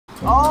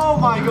Oh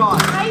my god.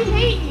 I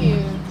hate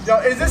you. Yo,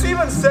 is this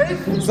even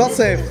safe? It's not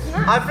safe.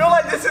 I feel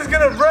like this is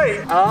gonna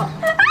break.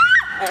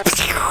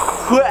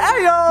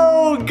 Hey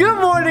yo,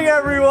 good morning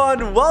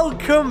everyone.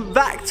 Welcome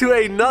back to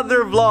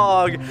another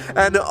vlog.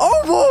 And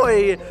oh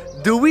boy,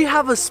 do we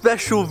have a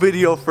special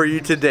video for you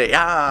today.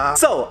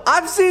 So,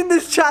 I've seen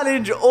this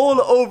challenge all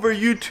over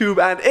YouTube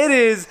and it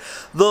is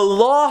the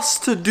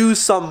lost to do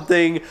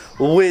something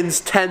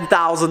wins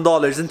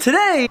 $10,000. And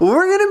today,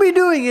 we're gonna be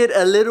doing it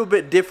a little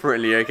bit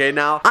differently, okay?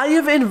 Now, I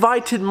have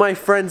invited my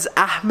friends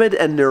Ahmed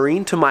and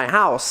Noreen to my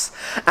house.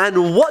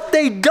 And what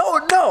they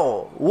don't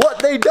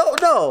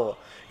know,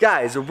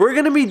 guys, we're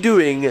gonna be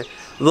doing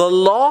the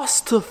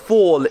lost to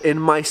fall in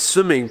my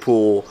swimming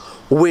pool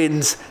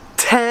wins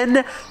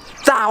 $10,000.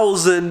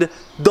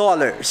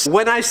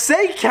 When I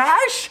say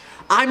cash,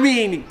 I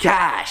mean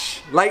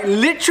cash. Like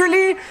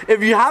literally,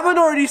 if you haven't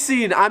already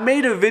seen, I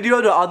made a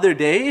video the other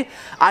day.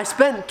 I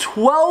spent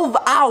 12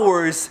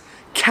 hours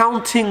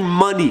counting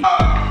money.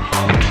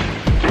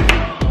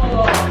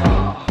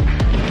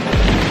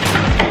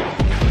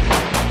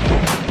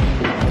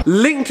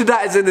 Link to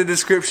that is in the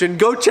description.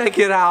 Go check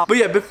it out. But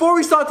yeah, before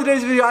we start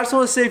today's video, I just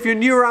want to say if you're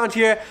new around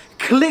here,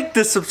 click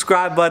the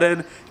subscribe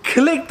button,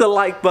 click the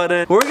like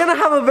button. We're gonna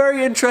have a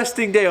very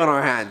interesting day on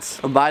our hands.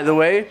 And by the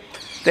way,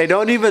 they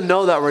don't even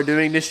know that we're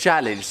doing this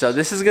challenge. So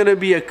this is gonna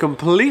be a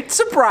complete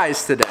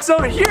surprise today.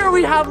 So here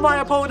we have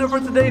my opponent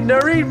for today,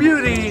 Noreen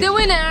Beauty. The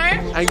winner.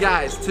 And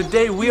guys,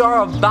 today we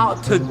are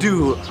about to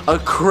do a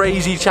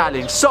crazy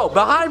challenge. So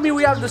behind me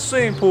we have the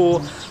swimming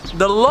pool.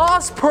 The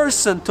last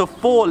person to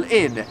fall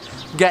in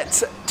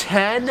gets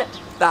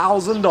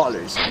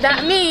 $10,000.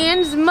 That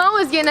means Mo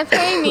is gonna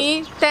pay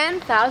me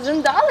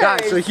 $10,000.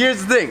 Guys, so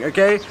here's the thing,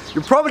 okay?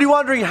 You're probably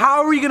wondering how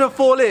are we gonna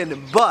fall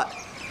in, but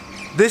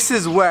this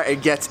is where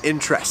it gets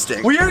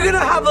interesting. We are gonna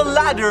have a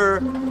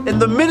ladder in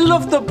the middle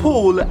of the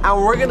pool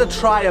and we're gonna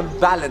try and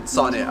balance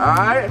on it,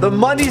 alright? The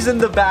money's in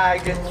the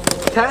bag,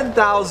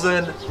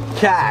 10,000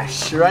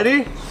 cash.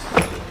 Ready?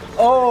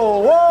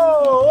 Oh,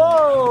 whoa,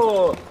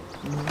 whoa!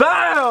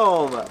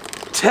 Bam!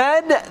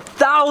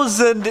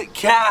 10,000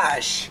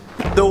 cash.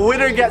 The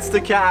winner gets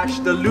the cash,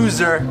 the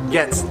loser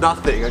gets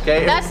nothing,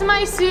 okay? That's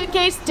my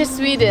suitcase to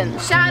Sweden.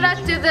 Shout out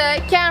to the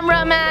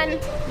cameraman.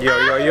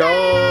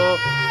 Yo.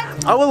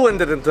 I will win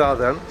the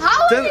 10,000.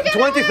 How are you gonna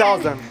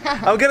 20,000.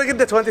 I'm gonna get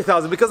the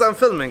 20,000 because I'm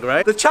filming,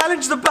 right? The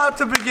challenge is about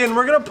to begin.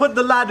 We're gonna put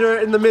the ladder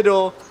in the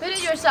middle. Put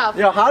it yourself.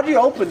 Yo, how do you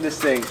open this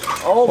thing?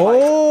 Oh my.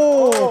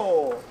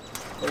 Oh.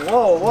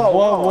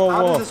 Whoa.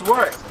 How does this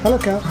work? Hello,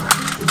 Cal.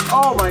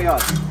 Oh my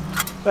god.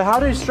 But how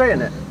do you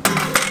straighten it?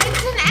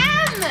 It's an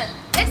M!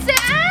 It's an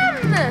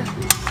M!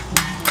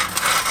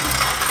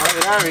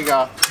 Okay, there we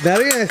go.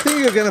 Daddy, I think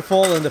you're gonna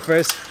fall in the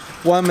first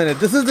 1 minute.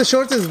 This is the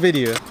shortest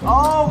video.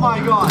 Oh my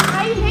god.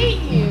 I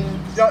hate you.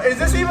 Yo, is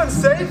this even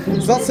safe?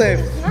 It's not safe.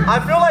 I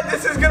feel like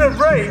this is gonna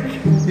break.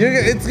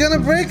 It's gonna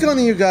break on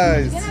you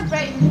guys. It's gonna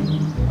break.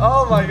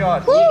 Oh my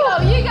god.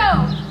 You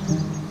go.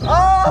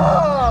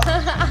 Oh!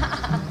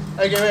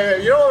 Okay,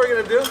 wait. You know what we're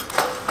gonna do?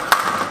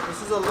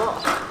 This is a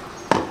lot.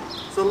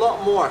 It's a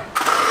lot more.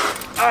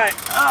 Alright.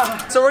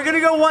 So we're gonna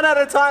go one at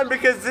a time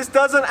because this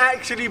doesn't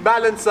actually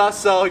balance us.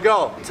 So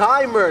go.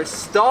 Timer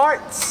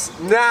starts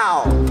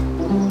now.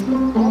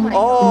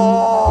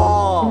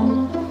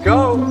 Oh!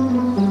 Go!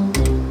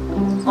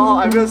 Oh,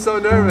 I feel so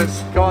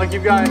nervous. Come on,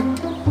 keep going.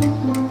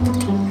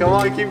 Come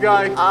on, keep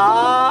going.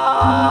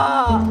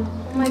 Ah!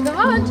 Oh my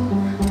god.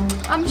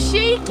 I'm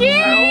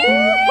shaking!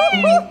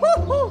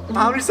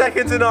 How many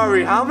seconds in are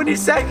we? How many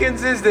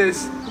seconds is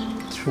this?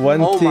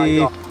 20. Oh my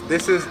god.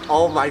 This is,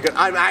 oh my god.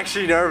 I'm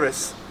actually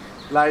nervous.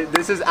 Like,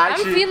 this is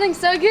actually. I'm feeling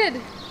so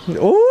good.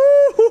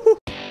 Ooh.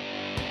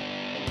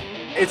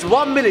 It's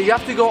 1 minute. You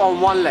have to go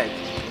on one leg.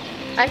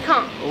 I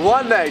can't.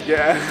 One leg,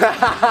 yeah.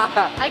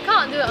 I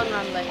can't do it on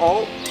one leg.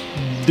 Oh.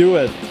 Do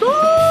it.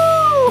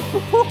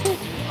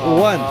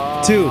 1,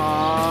 2,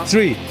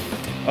 3.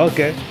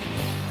 Okay.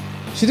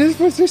 She did it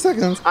for 3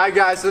 seconds. Alright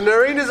guys, so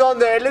Noreen is on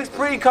there. It looks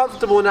pretty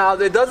comfortable now.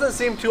 It doesn't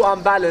seem too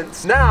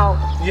unbalanced. Now,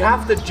 you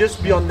have to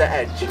just be on the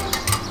edge.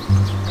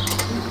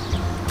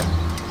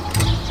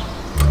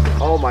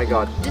 Oh my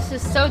god. This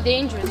is so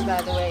dangerous,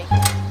 by the way.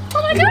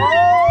 Oh my god!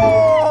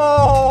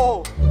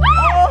 Oh!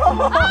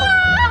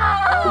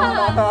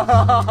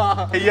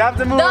 Ah! You have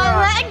to move Don't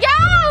around. let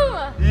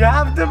go! You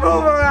have to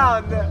move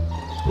around.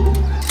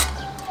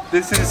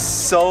 This is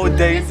so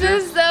dangerous.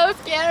 This is so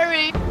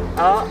scary.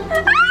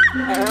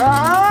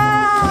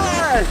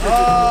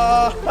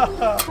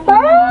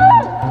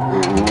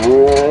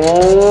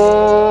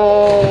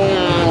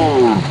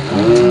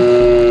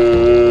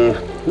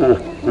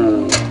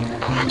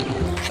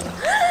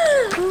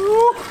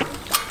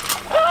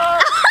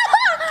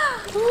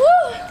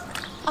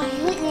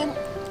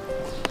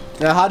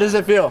 Now, how does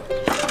it feel?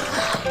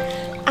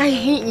 I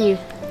hate you.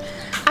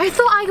 I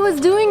thought I was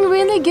doing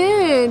really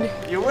good.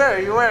 You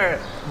were.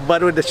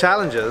 But with the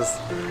challenges,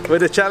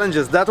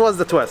 that was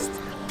the twist.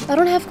 I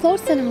don't have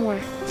clothes anymore.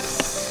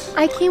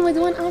 I came with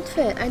one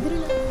outfit. I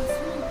didn't know.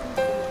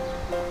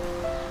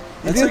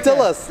 You didn't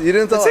tell us. You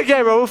didn't tell us. It's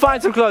okay, bro. We'll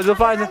find some clothes. We'll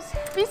find some.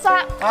 Peace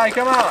out. Alright,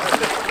 come out.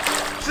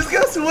 She's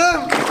gonna swim.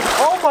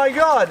 Oh my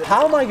god.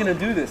 How am I gonna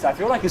do this? I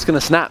feel like it's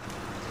gonna snap.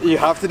 You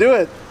have to do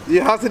it.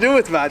 You have to do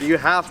it, man. You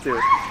have to.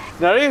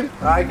 Nareen?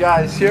 Alright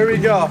guys, here we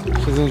go.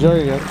 She's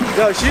enjoying it.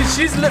 No,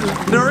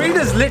 Nareen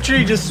is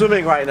literally just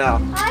swimming right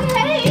now. I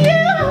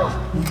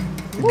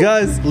hate you.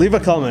 Guys, leave a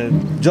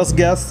comment. Just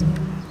guess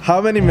how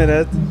many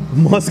minutes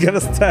Mo's gonna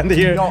stand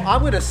here. No,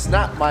 I'm gonna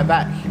snap my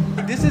back.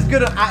 This is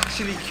gonna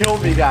actually kill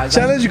me, guys.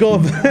 Challenge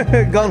gone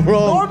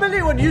wrong.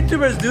 Normally when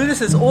YouTubers do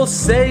this, it's all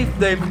safe.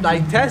 They've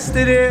like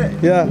tested it.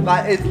 Yeah.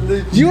 Like it's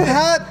legit. You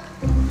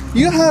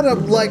had a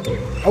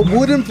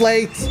wooden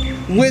plate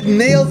with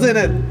nails in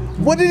it.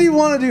 What did you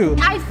want to do?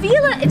 I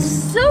feel it. It's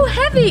so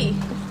heavy.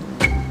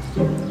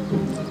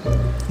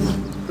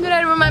 I'm gonna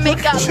remove my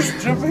makeup. She's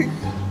dripping.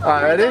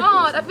 Alright, ready?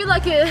 God, I feel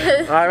like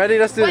a Alright, ready?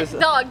 Let's do wet this.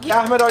 dog.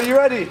 Ahmed, are you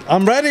ready?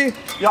 I'm ready.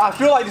 Yeah, I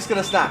feel like it's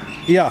gonna snap.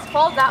 Yeah.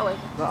 Fall that way.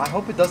 No, I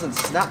hope it doesn't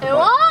snap.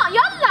 Oh,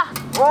 yalla.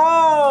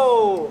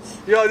 Whoa!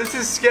 Yo, this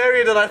is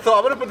scarier than I thought.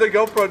 I'm gonna put the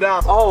GoPro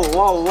down. Oh,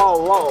 whoa,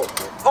 whoa, whoa.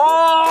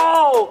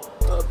 Oh!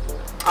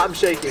 I'm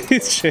shaking.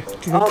 He's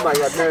shaking. Oh my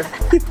god, no.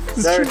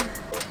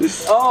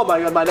 Oh my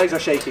god, my legs are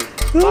shaking.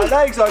 My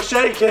legs are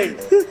shaking.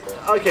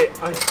 Okay,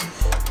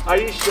 are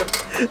you sure?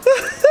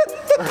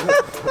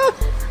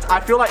 I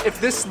feel like if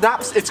this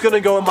snaps, it's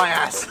gonna go in my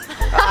ass.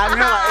 I'm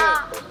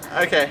gonna.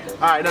 Okay,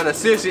 alright, no,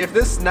 seriously, if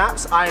this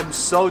snaps, I am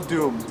so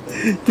doomed.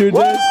 You're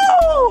dead.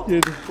 Whoa!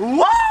 You're dead.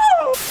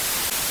 Whoa!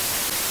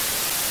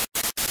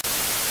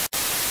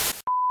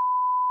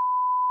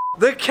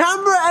 The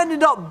camera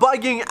ended up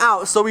bugging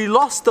out, so we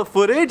lost the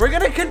footage. We're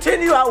gonna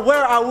continue at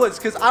where I was,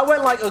 because I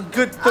went like a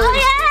good 30 Oh,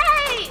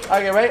 yay!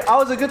 Okay, wait, I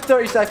was a good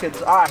 30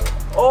 seconds. Alright.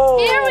 Oh.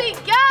 Here we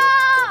go.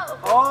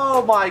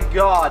 Oh my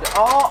god.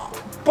 Oh.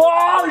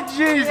 Oh,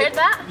 jeez. You heard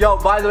that? Yo,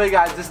 by the way,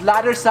 guys, this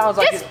ladder sounds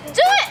like Just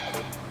do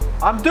it.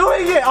 I'm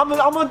doing it. I'm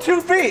on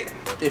 2 feet.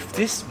 If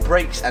this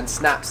breaks and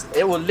snaps,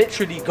 it will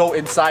literally go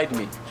inside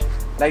me.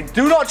 Like,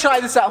 do not try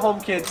this at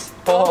home, kids.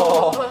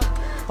 Oh.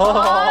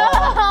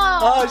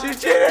 Oh, she's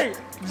cheating.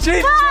 She's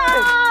cheating.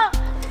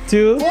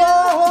 2,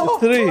 Whoa.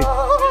 3. No.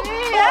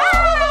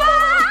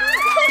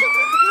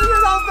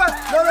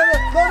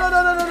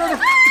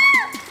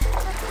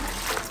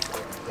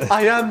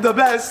 I am the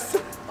best.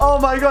 Oh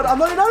my god. I'm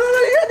not. No.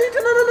 You need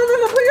to. No.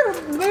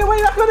 Put your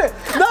weight back on it.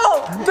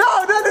 No.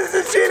 This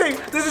is cheating.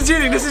 This is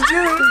cheating. No.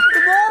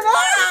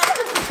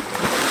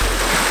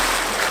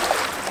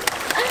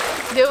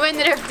 The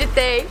winner of the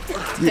day.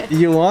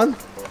 You won?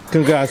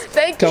 Congrats.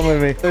 Thank Come you.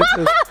 with me.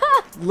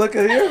 Look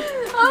at you.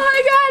 Oh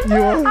my god.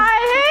 You won. I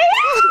hate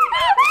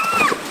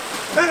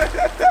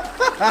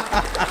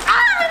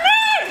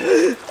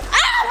you.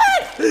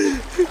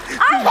 Ahmed!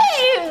 I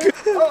hate you.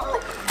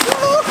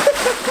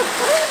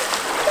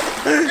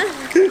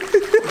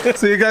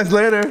 See you guys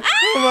later.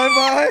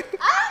 Bye.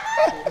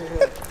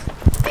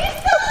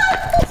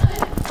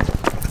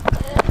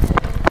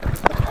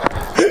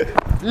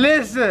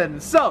 Listen,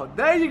 so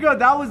there you go,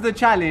 that was the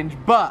challenge,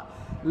 but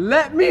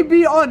let me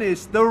be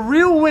honest, the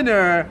real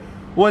winner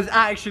was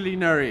actually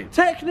Nareen.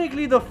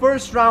 Technically, the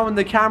first round when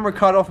the camera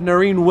cut off,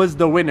 Nareen was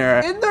the winner.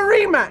 In the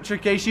rematch,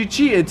 okay, she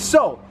cheated.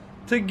 So,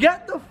 to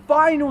get the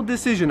final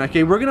decision,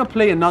 okay, we're gonna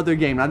play another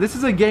game. Now, this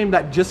is a game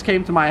that just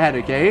came to my head,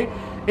 okay?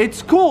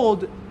 It's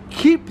called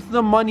Keep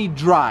the Money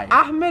Dry.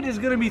 Ahmed is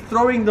gonna be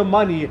throwing the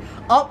money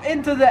up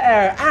into the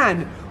air,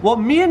 and what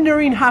me and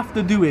Nareen have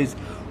to do is,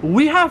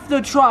 we have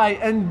to try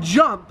and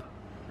jump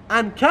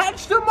and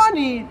catch the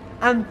money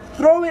and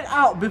throw it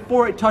out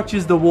before it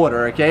touches the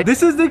water, okay?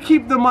 This is the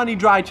Keep the Money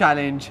Dry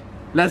challenge.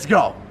 Let's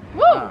go.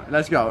 Woo!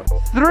 Let's go.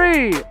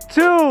 3,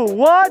 2,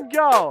 1,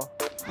 go.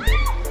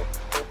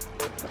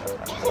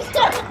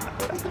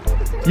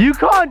 You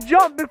can't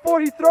jump before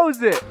he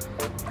throws it.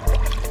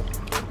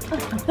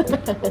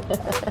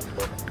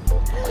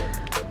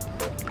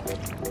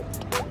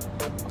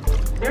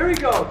 Here we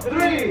go.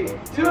 3,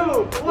 2,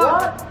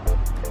 1.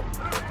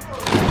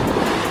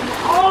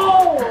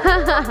 Oh!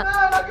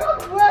 Man, I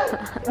got wet!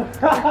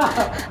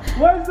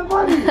 Where's the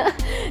money?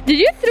 Did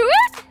you throw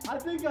it? I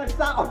think I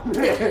sat on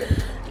it.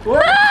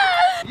 Where?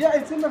 Yeah,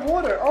 it's in the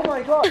water. Oh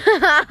my god.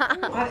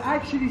 I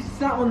actually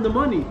sat on the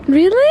money.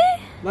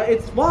 Really? Like,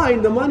 it's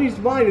fine. The money's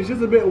fine. It's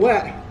just a bit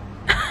wet.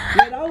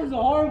 Yeah, that was a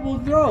horrible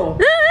throw.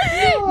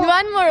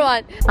 One more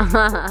one. To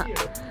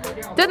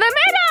the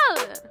middle!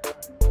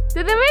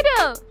 To the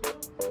middle!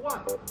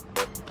 One.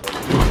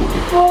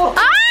 Oh.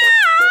 Ah!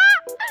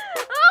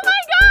 Oh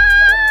my god!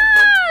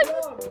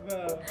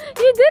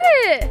 You did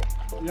it!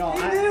 Yo,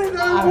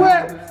 I'm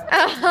wet.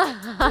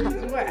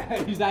 He's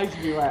wet. He's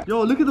actually wet.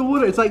 Yo, look at the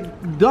water. It's like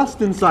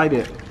dust inside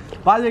it.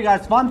 By the way,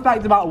 guys, fun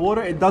fact about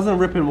water, it doesn't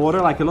rip in water.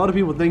 Like, a lot of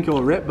people think it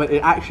will rip, but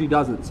it actually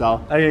doesn't, so.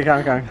 Okay,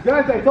 come.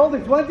 Guys, I told you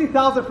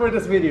 20,000 for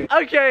this video.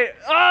 Okay.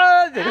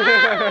 Stop.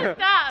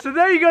 So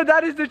there you go.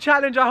 That is the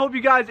challenge. I hope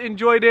you guys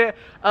enjoyed it.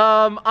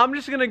 I'm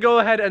just going to go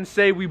ahead and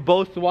say we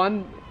both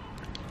won.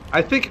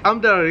 I think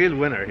I'm the real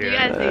winner here. You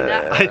guys think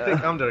that? I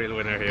think I'm the real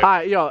winner here.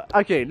 Alright, yo,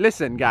 okay,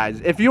 listen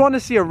guys. If you want to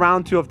see a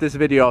round 2 of this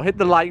video, hit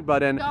the like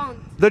button.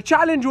 Don't. The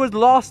challenge was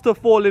lost to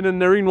Fallen and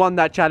Noreen won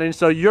that challenge,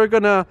 so you're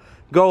gonna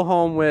go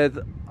home with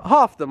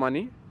half the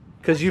money.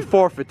 Because you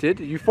forfeited.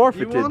 You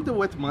forfeited. You want it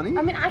with money?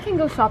 I mean, I can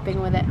go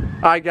shopping with it.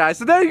 Alright guys,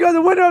 so there you go. The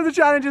winner of the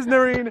challenge is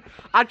Noreen.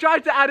 I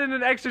tried to add in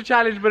an extra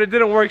challenge, but it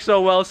didn't work so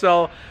well.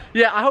 So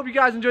yeah, I hope you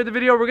guys enjoyed the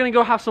video. We're gonna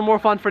go have some more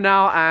fun for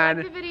now.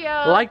 And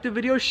like the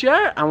video,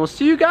 share, and we'll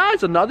see you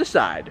guys on the other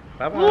side.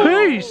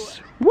 Bye-bye.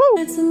 Peace.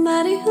 Woo.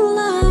 Somebody who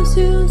loves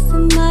you,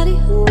 somebody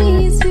who needs